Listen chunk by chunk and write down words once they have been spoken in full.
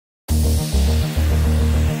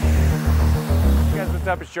What's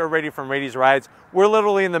up? It's Joe Raiti from Raiti's Rides. We're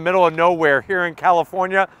literally in the middle of nowhere here in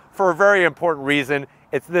California for a very important reason.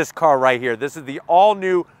 It's this car right here. This is the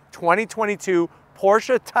all-new 2022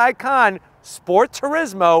 Porsche Taycan Sport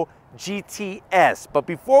Turismo GTS. But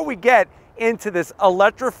before we get into this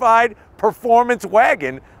electrified performance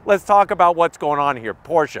wagon, let's talk about what's going on here.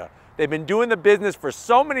 Porsche. They've been doing the business for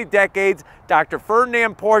so many decades. Dr.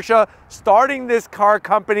 Ferdinand Porsche starting this car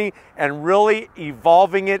company and really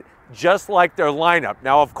evolving it just like their lineup.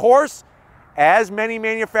 Now, of course, as many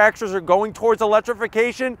manufacturers are going towards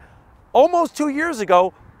electrification, almost 2 years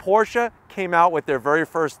ago, Porsche came out with their very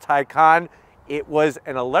first Taycan. It was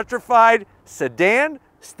an electrified sedan,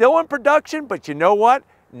 still in production, but you know what?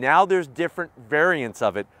 Now there's different variants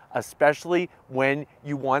of it, especially when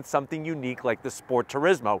you want something unique like the Sport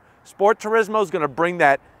Turismo. Sport Turismo is going to bring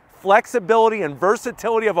that flexibility and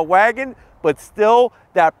versatility of a wagon, but still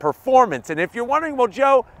that performance. And if you're wondering, well,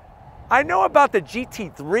 Joe, I know about the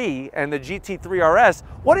GT3 and the GT3 RS.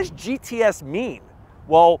 What does GTS mean?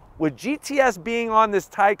 Well, with GTS being on this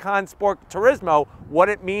Taycan Sport Turismo, what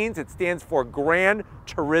it means, it stands for Gran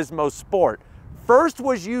Turismo Sport. First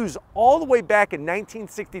was used all the way back in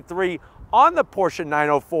 1963 on the Porsche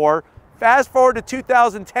 904. Fast forward to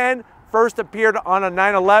 2010, first appeared on a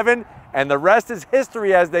 911, and the rest is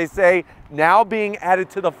history, as they say, now being added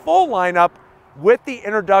to the full lineup with the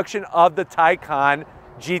introduction of the Taycan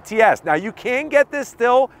GTS. Now, you can get this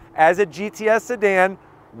still as a GTS sedan.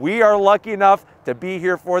 We are lucky enough to be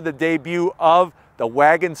here for the debut of the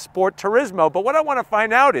wagon Sport Turismo, but what I want to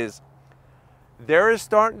find out is, there is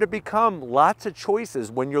starting to become lots of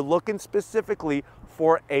choices when you're looking specifically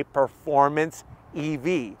for a performance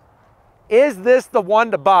EV. Is this the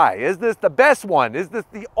one to buy? Is this the best one? Is this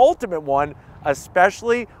the ultimate one,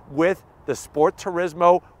 especially with the Sport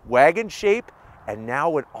Turismo wagon shape and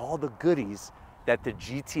now with all the goodies that the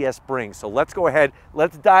GTS brings? So let's go ahead,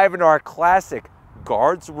 let's dive into our classic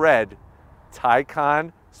Guards Red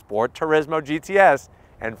Taycan Sport Turismo GTS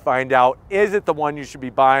and find out, is it the one you should be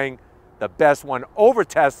buying, the best one over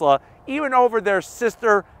Tesla, even over their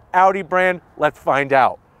sister Audi brand? Let's find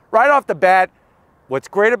out. Right off the bat, what's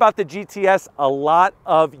great about the GTS, a lot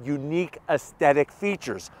of unique aesthetic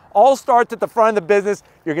features. All starts at the front of the business.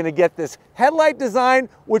 You're gonna get this headlight design,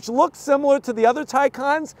 which looks similar to the other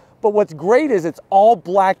Taycans, but what's great is it's all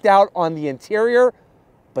blacked out on the interior,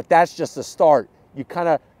 but that's just the start. You kind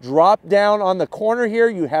of drop down on the corner here.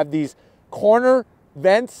 You have these corner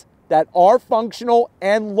vents that are functional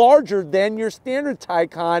and larger than your standard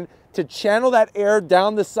Taycan to channel that air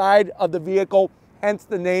down the side of the vehicle, hence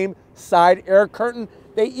the name side air curtain.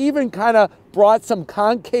 They even kind of brought some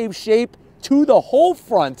concave shape to the whole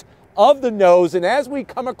front of the nose, and as we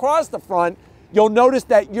come across the front, you'll notice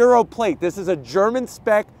that Euro plate. This is a German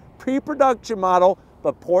spec pre-production model,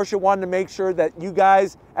 but Porsche wanted to make sure that you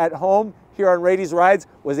guys at home here on Raiti's Rides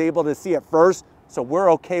was able to see it first, so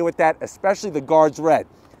we're okay with that, especially the Guards Red.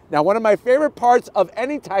 Now, one of my favorite parts of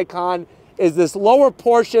any Taycan is this lower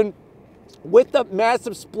portion with the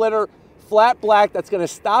massive splitter, flat black, that's gonna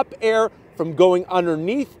stop air from going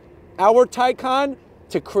underneath our Taycan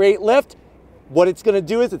to create lift. What it's gonna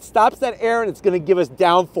do is it stops that air and it's gonna give us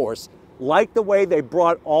downforce, like the way they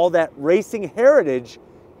brought all that racing heritage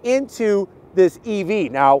into this EV.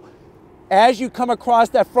 Now, as you come across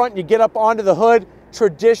that front, you get up onto the hood,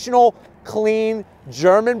 traditional, clean,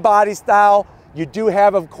 German body style. You do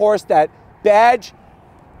have, of course, that badge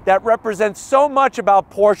that represents so much about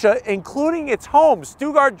Porsche, including its home,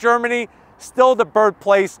 Stuttgart, Germany, still the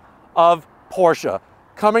birthplace of Porsche.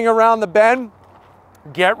 Coming around the bend,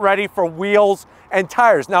 get ready for wheels and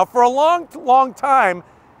tires. Now, for a long time,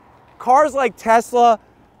 cars like Tesla,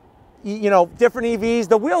 you know, different EVs,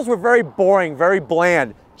 the wheels were very boring, very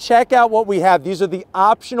bland. Check out what we have. These are the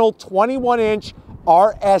optional 21-inch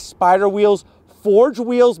RS Spider wheels. Forged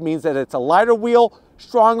wheels means that it's a lighter wheel,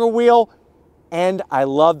 stronger wheel, and I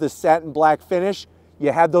love the satin black finish.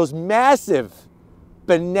 You have those massive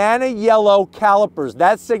banana yellow calipers.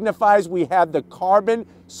 That signifies we have the carbon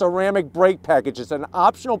ceramic brake package. It's an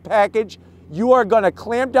optional package. You are gonna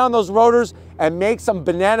clamp down those rotors and make some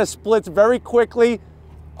banana splits very quickly.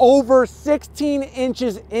 Over 16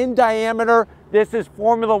 inches in diameter. This is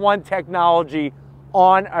Formula One technology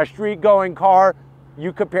on a street-going car.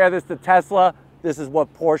 You compare this to Tesla, this is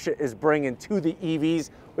what Porsche is bringing to the EVs.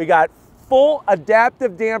 We got full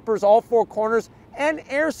adaptive dampers, all four corners, and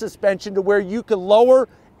air suspension to where you can lower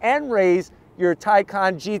and raise your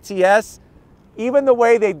Taycan GTS. Even the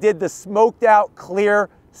way they did the smoked out clear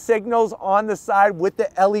signals on the side with the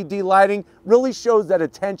LED lighting. Really shows that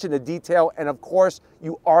attention to detail, and of course,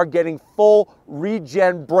 you are getting full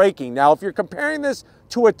regen braking. Now, if you're comparing this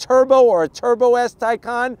to a turbo or a Turbo S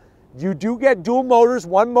Taycan, you do get dual motors,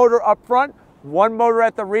 one motor up front, one motor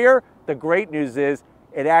at the rear. The great news is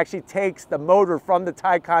it actually takes the motor from the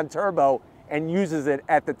Taycan Turbo and uses it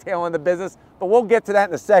at the tail end of the business, but we'll get to that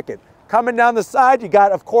in a second. Coming down the side, you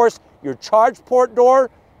got, of course, your charge port door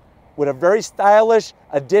with a very stylish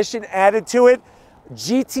addition added to it.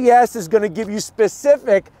 GTS is going to give you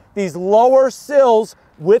specific, these lower sills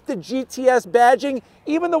with the GTS badging.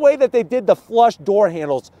 Even the way that they did the flush door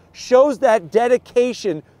handles shows that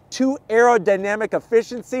dedication to aerodynamic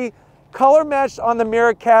efficiency. Color matched on the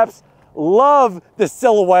mirror caps. Love the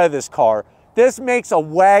silhouette of this car. This makes a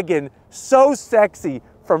wagon so sexy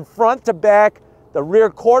from front to back. The rear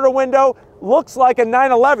quarter window looks like a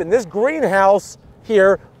 911. This greenhouse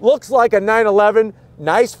here looks like a 911.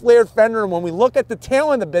 Nice flared fender. And when we look at the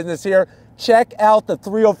tail end of the business here, check out the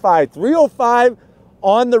 305. 305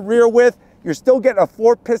 on the rear width. You're still getting a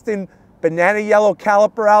 4-piston banana yellow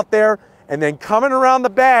caliper out there. And then coming around the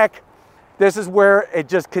back, this is where it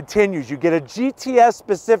just continues. You get a GTS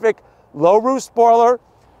specific low roof spoiler.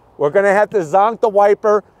 We're gonna have to zonk the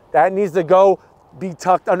wiper. That needs to be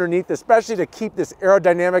tucked underneath, especially to keep this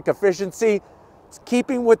aerodynamic efficiency.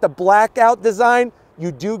 Keeping with the blackout design,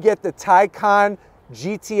 you do get the Taycan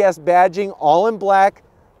GTS badging all in black.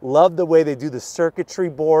 Love the way they do the circuitry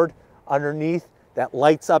board underneath that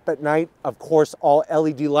lights up at night. Of course, all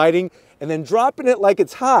LED lighting. And then dropping it like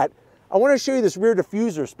it's hot, I want to show you this rear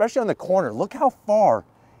diffuser, especially on the corner. Look how far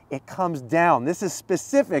it comes down. This is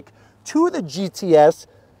specific to the GTS.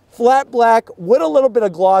 Flat black with a little bit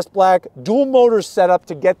of gloss black, dual motor setup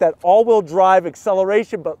to get that all-wheel drive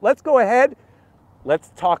acceleration. But let's go ahead,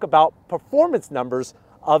 let's talk about performance numbers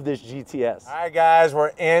of this GTS. All right, guys,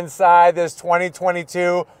 we're inside this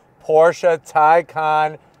 2022 Porsche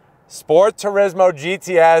Taycan Sport Turismo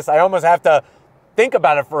GTS. I almost have to think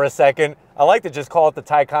about it for a second. I like to just call it the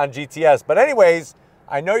Taycan GTS. But anyways,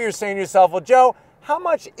 I know you're saying to yourself, well, Joe, how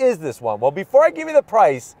much is this one? Well, before I give you the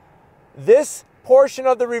price, this portion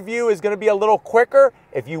of the review is going to be a little quicker.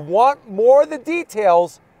 If you want more of the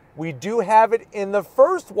details, we do have it in the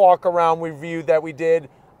first walk around review that we did.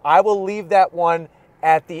 I will leave that one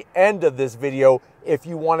at the end of this video if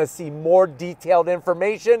you want to see more detailed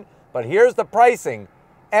information. But here's the pricing.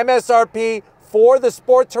 MSRP for the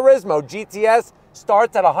Sport Turismo GTS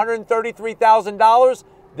starts at $133,000.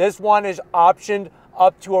 This one is optioned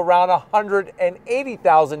up to around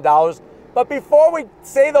 $180,000. But before we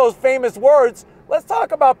say those famous words, let's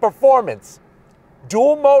talk about performance.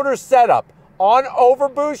 Dual motor setup. On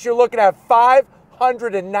overboost, you're looking at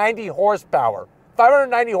 590 horsepower.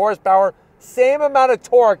 590 horsepower, same amount of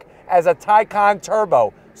torque as a Taycan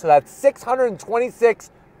Turbo. So that's 626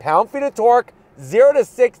 pound-feet of torque, 0 to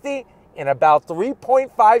 60 in about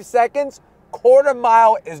 3.5 seconds. Quarter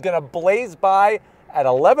mile is going to blaze by at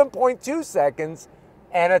 11.2 seconds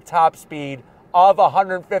and a top speed of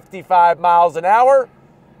 155 miles an hour.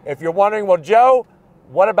 If you're wondering, well, Joe,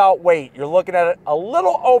 what about weight? You're looking at a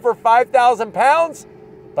little over 5,000 pounds,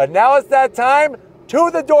 but now it's that time to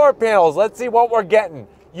the door panels. Let's see what we're getting.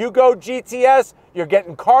 You go GTS, you're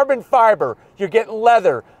getting carbon fiber, you're getting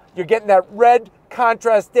leather, you're getting that red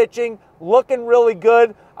contrast stitching, looking really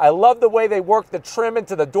good. I love the way they work the trim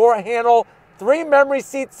into the door handle, 3 memory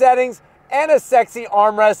seat settings, and a sexy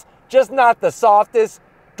armrest, just not the softest.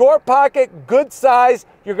 Door pocket, good size.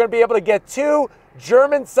 You're going to be able to get 2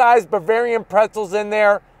 German-sized Bavarian pretzels in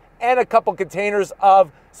there and a couple containers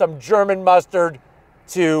of some German mustard,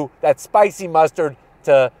 that spicy mustard,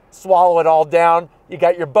 to swallow it all down. You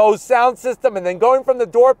got your Bose sound system, and then going from the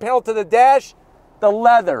door panel to the dash, the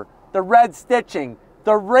leather, the red stitching,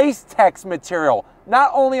 the Race-Tex material,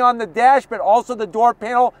 not only on the dash, but also the door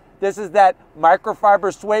panel. This is that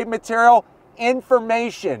microfiber suede material.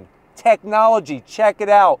 Information, technology, check it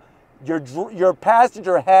out. Your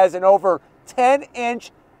passenger has an over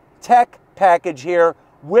 10-inch tech package here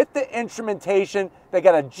with the instrumentation. They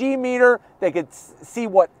got a G meter. They could see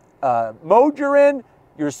what mode you're in,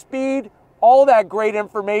 your speed, all that great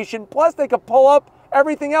information. Plus, they could pull up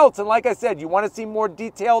everything else. And like I said, you want to see more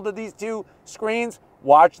detail to these 2 screens?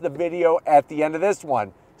 Watch the video at the end of this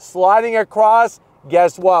one. Sliding across,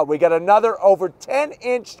 guess what? We got another over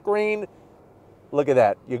 10-inch screen. Look at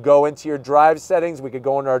that. You go into your drive settings. We could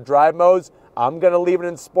go into our drive modes. I'm going to leave it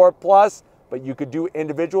in Sport Plus, but you could do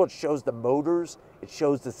individual. It shows the motors. It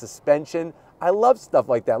shows the suspension. I love stuff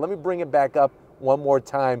like that. Let me bring it back up one more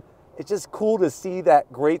time. It's just cool to see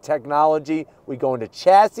that great technology. We go into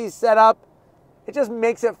chassis setup. It just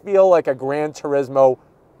makes it feel like a Gran Turismo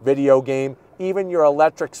video game, even your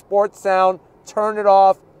electric sports sound, turn it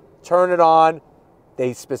off, turn it on.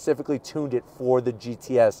 They specifically tuned it for the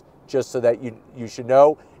GTS, just so that you should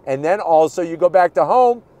know. And then also you go back to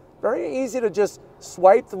home, very easy to just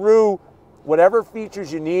swipe through whatever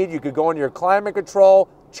features you need. You could go into your climate control,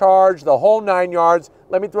 charge, the whole 9 yards.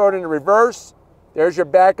 Let me throw it into reverse. There's your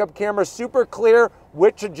backup camera, super clear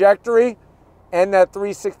with trajectory and that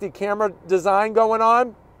 360 camera design going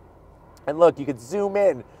on. And look, you could zoom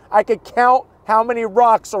in. I could count how many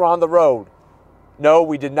rocks are on the road. No,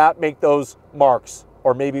 we did not make those marks,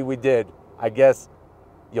 or maybe we did. I guess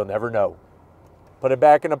you'll never know. Put it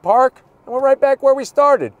back in the park, and we're right back where we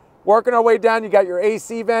started. Working our way down, you got your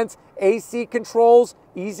AC vents, AC controls,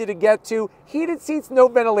 easy to get to. Heated seats, no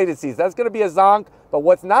ventilated seats. That's gonna be a zonk, but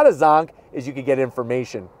what's not a zonk is you can get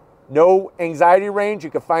information. No anxiety range,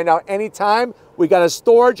 you can find out anytime. We got a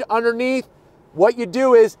storage underneath. What you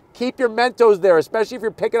do is keep your Mentos there, especially if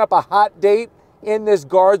you're picking up a hot date in this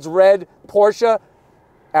Guards Red Porsche.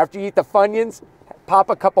 After you eat the Funyuns, pop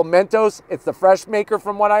a couple Mentos. It's the fresh maker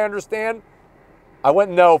from what I understand. I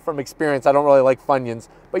wouldn't know from experience, I don't really like Funyuns.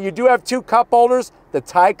 But you do have 2 cup holders, the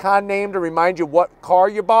Taycan name to remind you what car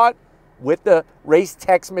you bought with the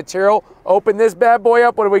Race-Tex material. Open this bad boy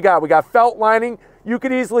up, what do we got? We got felt lining. You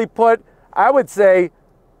could easily put, I would say,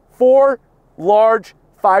 4 large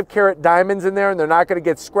 5-carat diamonds in there, and they're not gonna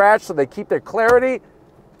get scratched, so they keep their clarity.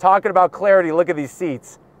 Talking about clarity, look at these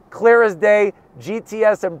seats. Clear as day,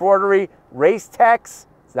 GTS embroidery, Race-Tex.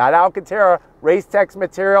 It's not Alcantara, Race-Tex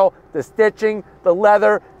material, the stitching, the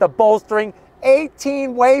leather, the bolstering,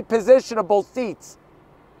 18-way positionable seats.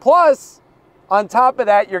 Plus, on top of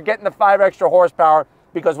that, you're getting the 5 extra horsepower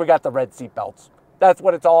because we got the red seat belts. That's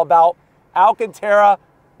what it's all about. Alcantara,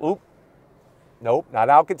 nope, not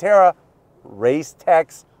Alcantara.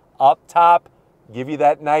 Race-Tex up top, give you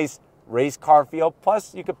that nice race car feel.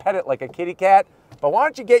 Plus, you could pet it like a kitty cat. But why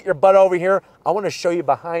don't you get your butt over here? I want to show you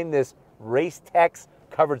behind this Race-Tex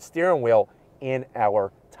covered steering wheel in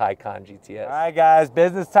our Taycan GTS. All right, guys,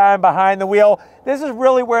 business time behind the wheel. This is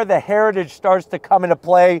really where the heritage starts to come into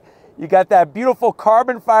play. You got that beautiful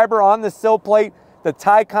carbon fiber on the sill plate, the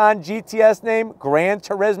Taycan GTS name, Gran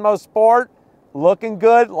Turismo Sport, looking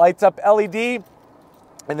good, lights up LED.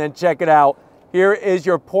 And then check it out. Here is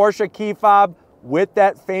your Porsche key fob with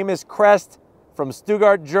that famous crest from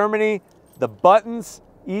Stuttgart, Germany. The buttons,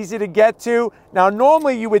 easy to get to. Now,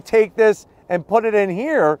 normally you would take this and put it in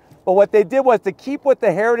here, but what they did was to keep with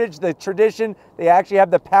the heritage, the tradition, they actually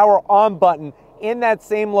have the power on button in that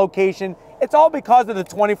same location. It's all because of the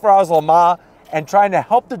 24 Hours of Le Mans and trying to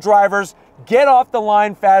help the drivers get off the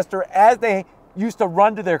line faster as they used to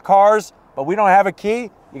run to their cars, but we don't have a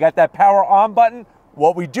key. You got that power on button.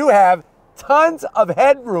 What we do have, tons of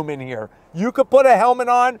headroom in here. You could put a helmet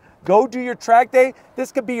on, go do your track day.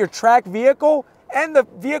 This could be your track vehicle and the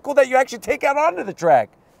vehicle that you actually take out onto the track.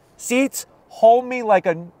 Seats hold me like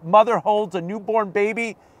a mother holds a newborn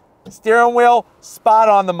baby. Steering wheel, spot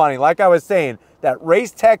on the money. Like I was saying, that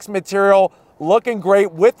Race-Tex material looking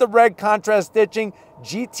great with the red contrast stitching,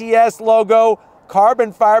 GTS logo,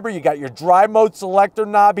 carbon fiber. You got your drive mode selector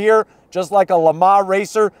knob here, just like a Le Mans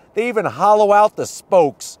racer. They even hollow out the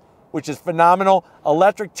spokes, which is phenomenal.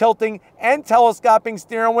 Electric tilting and telescoping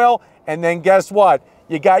steering wheel. And then guess what?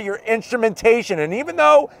 You got your instrumentation. And even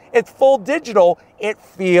though it's full digital, it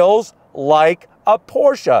feels like a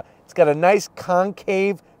Porsche. It's got a nice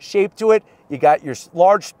concave shape to it. You got your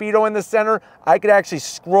large speedo in the center. I could actually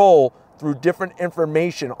scroll through different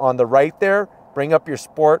information on the right there. Bring up your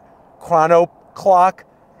sport chrono clock,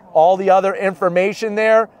 all the other information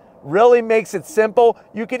there. Really makes it simple.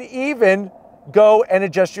 You could even go and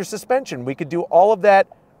adjust your suspension. We could do all of that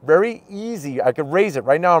very easy. I could raise it.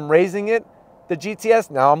 Right now I'm raising it, the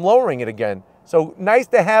GTS. Now I'm lowering it again. So nice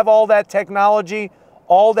to have all that technology,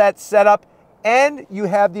 all that setup, and you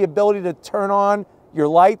have the ability to turn on your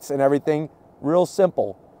lights and everything real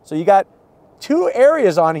simple. So you got 2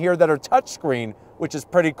 areas on here that are touchscreen, which is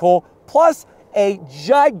pretty cool, plus a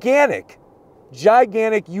gigantic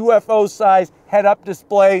UFO size head-up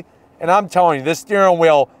display. And I'm telling you, this steering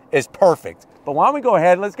wheel is perfect. But why don't we go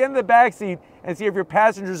ahead, let's get in the back seat and see if your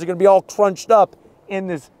passengers are gonna be all crunched up in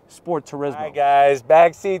this Sport Turismo. All right, guys,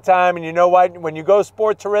 back seat time. And you know what? When you go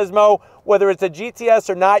Sport Turismo, whether it's a GTS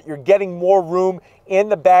or not, you're getting more room in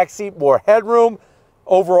the back seat, more headroom,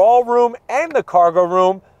 overall room, and the cargo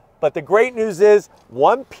room. But the great news is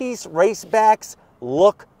one-piece race backs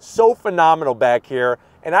look so phenomenal back here.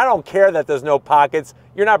 And I don't care that there's no pockets.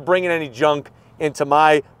 You're not bringing any junk into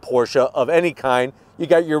my Porsche of any kind. You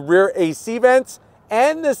got your rear AC vents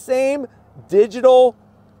and the same digital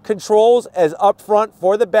controls as up front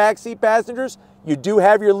for the backseat passengers. You do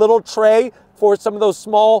have your little tray for some of those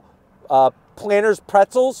small Planters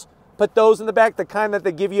pretzels. Put those in the back, the kind that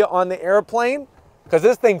they give you on the airplane, because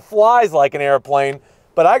this thing flies like an airplane.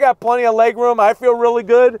 But I got plenty of leg room. I feel really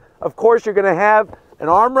good. Of course, you're gonna have an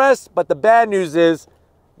armrest, but the bad news is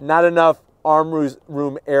not enough arm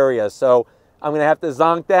room area. So I'm gonna have to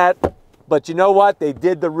zonk that. But you know what? They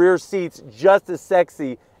did the rear seats just as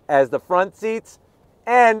sexy as the front seats.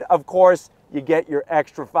 And of course, you get your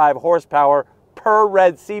extra 5 horsepower per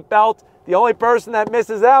red seat belt. The only person that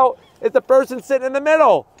misses out is the person sitting in the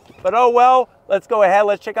middle. But oh well, let's go ahead.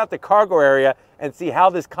 Let's check out the cargo area and see how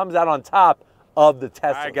this comes out on top of the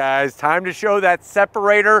Tesla. All right, guys, time to show that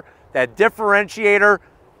separator, that differentiator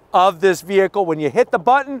of this vehicle. When you hit the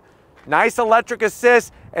button, nice electric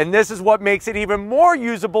assist, and this is what makes it even more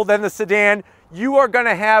usable than the sedan. You are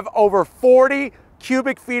gonna have over 40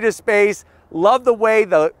 cubic feet of space. Love the way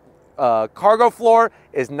the cargo floor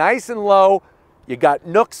is nice and low. You got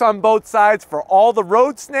nooks on both sides for all the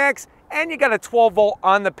road snacks, and you got a 12-volt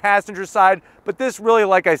on the passenger side. But this really,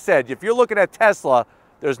 like I said, if you're looking at Tesla,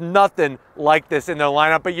 there's nothing like this in their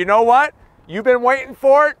lineup. But you know what? You've been waiting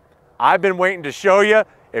for it. I've been waiting to show you.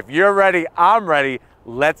 If you're ready, I'm ready.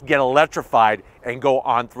 Let's get electrified and go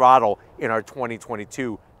on throttle in our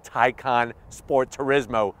 2022 Taycan Sport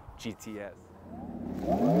Turismo GTS.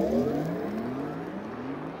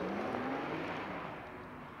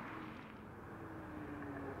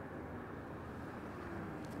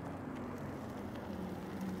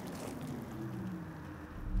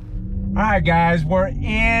 All right, guys, we're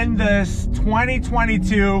in this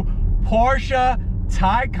 2022 Porsche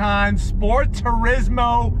Taycan Sport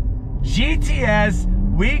Turismo GTS.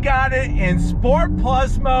 We got it in Sport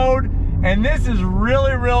Plus mode, and this is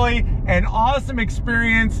really an awesome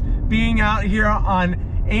experience being out here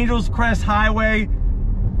on Angel's Crest Highway.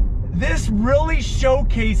 This really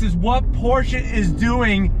showcases what Porsche is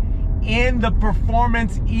doing in the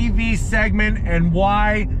performance EV segment and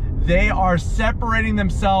why they are separating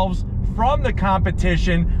themselves from the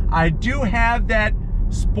competition. I do have that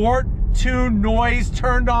Sport Tune noise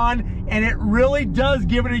turned on, and it really does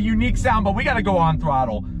give it a unique sound, but we got to go on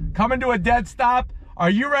throttle. Coming to a dead stop. Are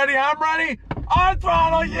you ready? I'm ready. On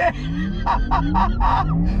throttle, yeah.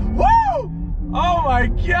 Woo! Oh my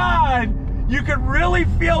God. You could really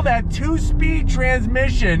feel that 2-speed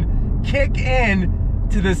transmission kick in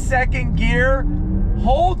to the second gear.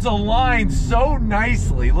 Holds a line so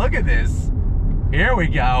nicely. Look at this. Here we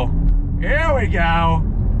go. Here we go.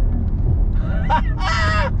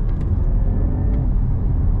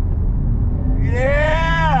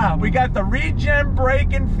 Yeah, we got the regen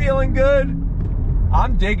braking feeling good.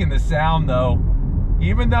 I'm digging the sound though.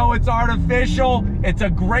 Even though it's artificial, it's a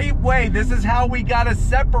great way. This is how we gotta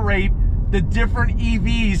separate the different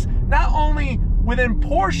EVs, not only within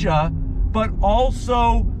Porsche, but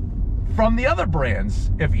also from the other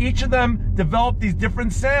brands. If each of them develop these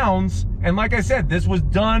different sounds, and like I said, this was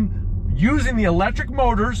done using the electric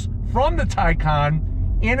motors from the Taycan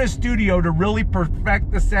in a studio to really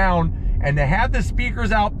perfect the sound, and to have the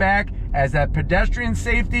speakers out back as that pedestrian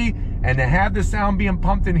safety, and to have the sound being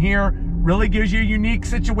pumped in here really gives you a unique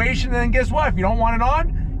situation. And then guess what? If you don't want it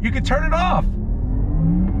on, you can turn it off.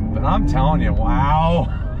 But I'm telling you, wow.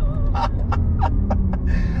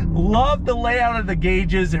 Love the layout of the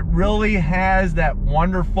gauges. It really has that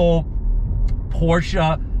wonderful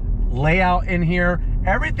Porsche layout in here.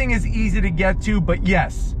 Everything is easy to get to, but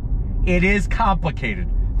yes, it is complicated.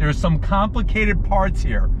 There's some complicated parts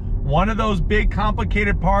here. One of those big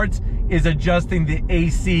complicated parts is adjusting the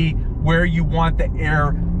AC where you want the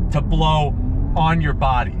air to blow on your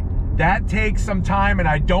body. That takes some time, and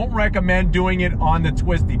I don't recommend doing it on the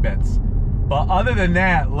twisty bits. But other than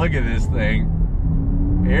that, look at this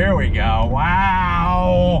thing. Here we go.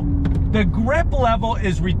 Wow. The grip level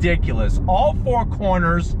is ridiculous. All 4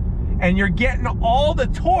 corners, and you're getting all the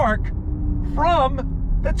torque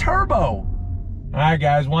from the turbo. All right,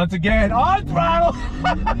 guys, once again, on throttle.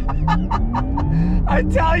 I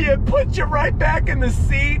tell you, it puts you right back in the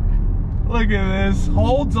seat. Look at this,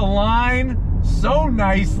 holds the line so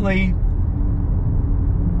nicely.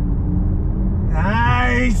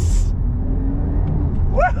 Nice.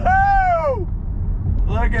 Woohoo!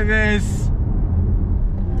 Look at this.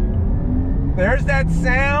 There's that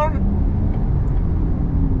sound.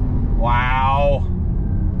 Wow.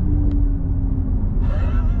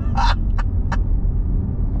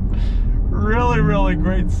 Really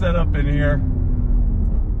great setup in here.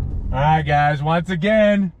 All right, guys, once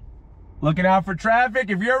again, looking out for traffic.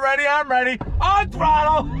 If you're ready, I'm ready. On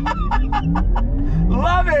throttle.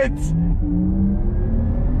 Love it.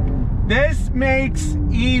 This makes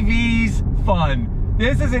EVs fun.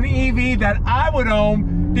 This is an EV that I would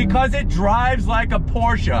own because it drives like a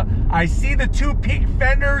Porsche. I see the two peak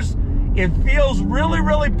fenders. It feels really,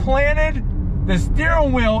 really planted. The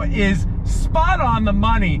steering wheel is spot on the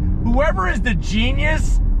money. Whoever is the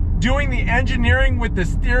genius doing the engineering with the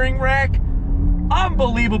steering rack,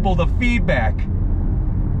 unbelievable, the feedback.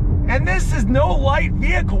 And this is no light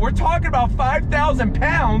vehicle. We're talking about 5,000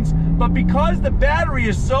 pounds, but because the battery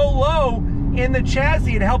is so low in the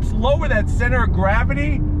chassis, it helps lower that center of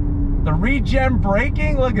gravity. The regen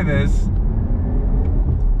braking, look at this.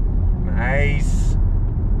 Nice.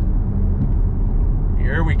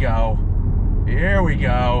 Here we go. Here we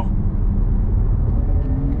go.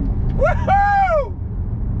 Woohoo!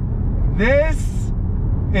 This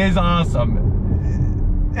is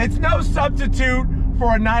awesome. It's no substitute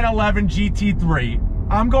for a 911 GT3.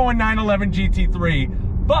 I'm going 911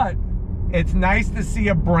 GT3, but it's nice to see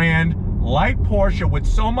a brand like Porsche with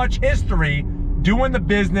so much history doing the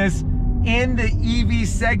business in the EV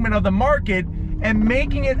segment of the market and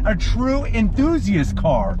making it a true enthusiast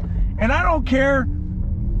car. And I don't care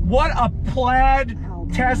what a plaid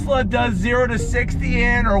Tesla does 0 to 60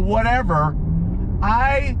 in or whatever.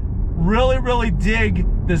 I really, really dig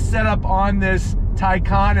the setup on this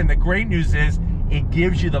Taycan, and the great news is it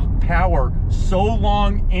gives you the power so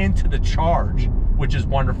long into the charge, which is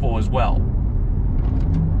wonderful as well.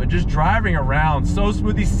 But just driving around so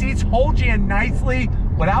smooth. These seats hold you in nicely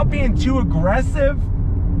without being too aggressive.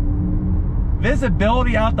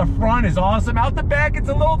 Visibility out the front is awesome. Out the back, it's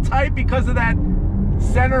a little tight because of that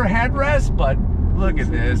center headrest, but look at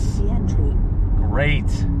this. Great.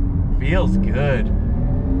 Feels good.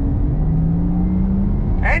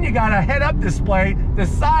 And you got a head-up display the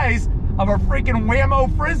size of a freaking Whammo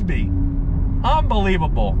Frisbee.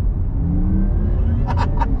 Unbelievable.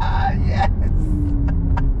 Yes.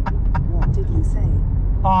 What did you say?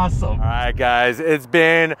 Awesome. All right, guys, it's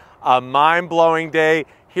been a mind-blowing day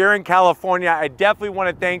here in California. I definitely want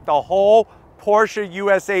to thank the whole Porsche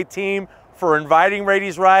USA team for inviting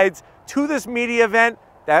Raiti's Rides to this media event.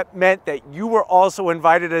 That meant that you were also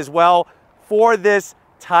invited as well for this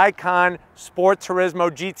Taycan Sport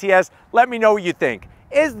Turismo GTS. Let me know what you think.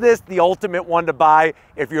 Is this the ultimate one to buy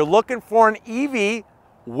if you're looking for an EV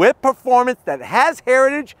with performance that has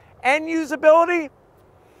heritage and usability?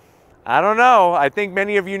 I don't know. I think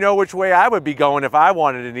many of you know which way I would be going if I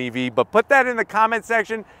wanted an EV, but put that in the comment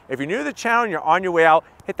section. If you're new to the channel and you're on your way out,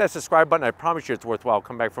 hit that subscribe button. I promise you it's worthwhile.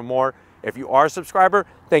 Come back for more. If you are a subscriber,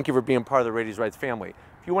 thank you for being part of the Raiti's Rides family.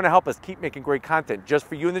 If you want to help us keep making great content just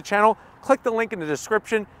for you in the channel, click the link in the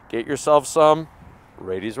description. Get yourself some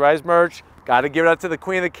Raiti's Rides merch. Got to give it up to the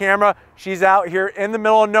queen of the camera. She's out here in the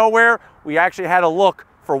middle of nowhere. We actually had to look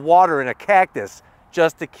for water in a cactus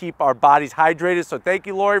just to keep our bodies hydrated. So thank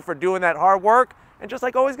you, Lori, for doing that hard work. And just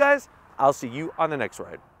like always, guys, I'll see you on the next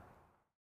ride.